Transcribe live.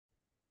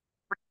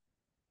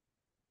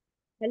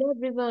Hello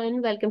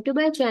everyone, welcome to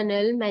my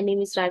channel. My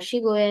name is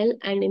Rashi Goel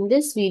and in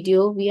this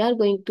video we are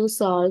going to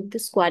solve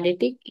this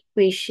quadratic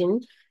equation,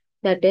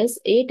 that is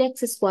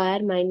 8x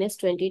square minus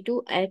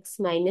 22x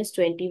minus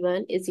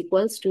 21 is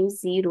equals to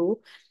 0,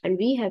 and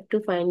we have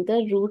to find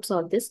the roots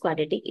of this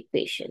quadratic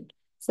equation.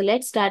 So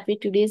let's start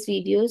with today's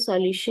video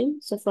solution.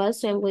 So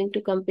first I'm going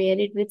to compare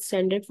it with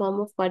standard form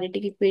of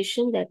quadratic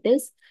equation, that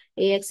is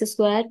ax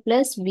square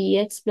plus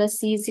bx plus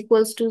c is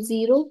equals to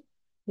 0,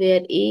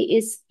 where A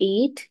is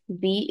 8,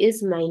 B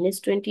is minus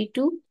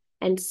 22,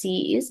 and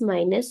C is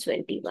minus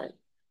 21.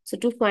 So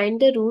to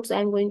find the roots,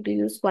 I'm going to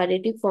use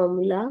quadratic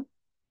formula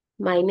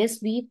minus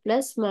B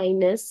plus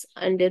minus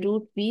under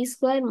root B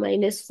square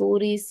minus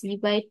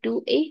 4AC by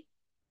 2A.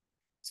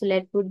 So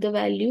let's put the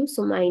value.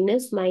 So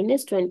minus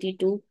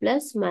 22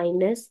 plus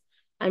minus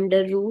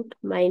under root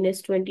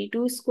minus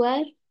 22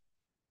 square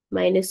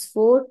minus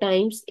 4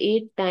 times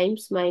 8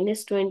 times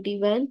minus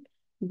 21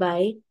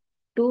 by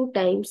 2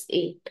 times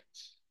 8.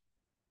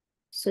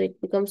 So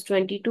it becomes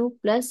 22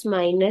 plus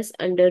minus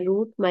under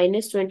root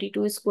minus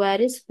 22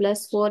 square is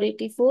plus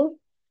 484,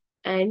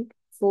 and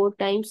 4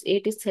 times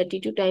 8 is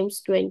 32 times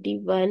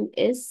 21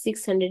 is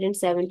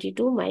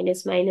 672,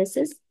 minus minus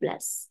is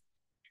plus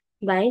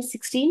by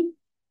 16.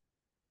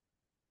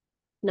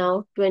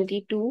 Now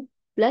 22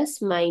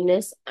 plus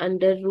minus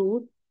under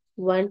root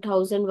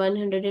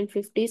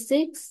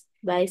 1156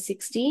 by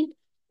 16,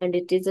 and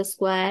it is a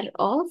square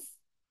of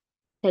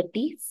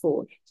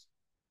 34.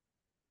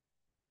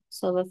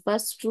 So our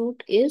first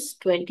root is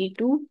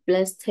 22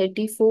 plus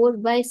 34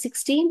 by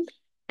 16,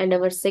 and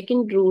our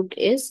second root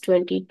is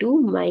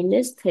 22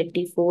 minus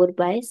 34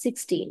 by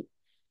 16.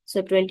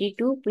 So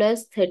 22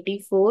 plus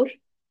 34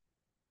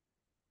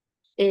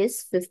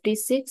 is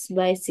 56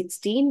 by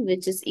 16,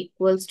 which is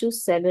equals to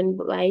 7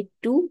 by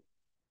 2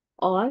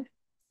 or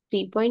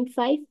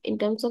 3.5 in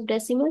terms of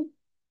decimal.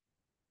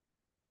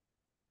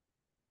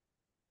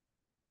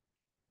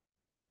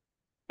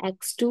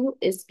 X2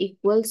 is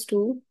equals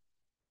to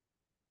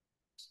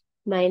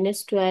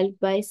minus 12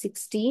 by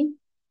 16,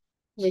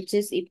 which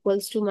is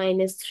equals to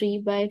minus 3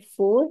 by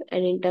 4,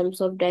 and in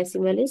terms of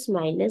decimal is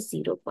minus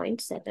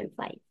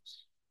 0.75.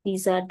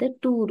 These are the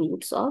two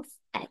roots of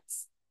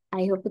x.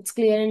 I hope it's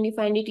clear and you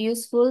find it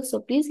useful. So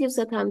please give us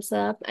a thumbs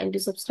up and do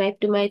subscribe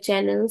to my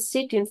channel.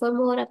 Stay tuned for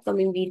more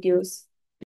upcoming videos.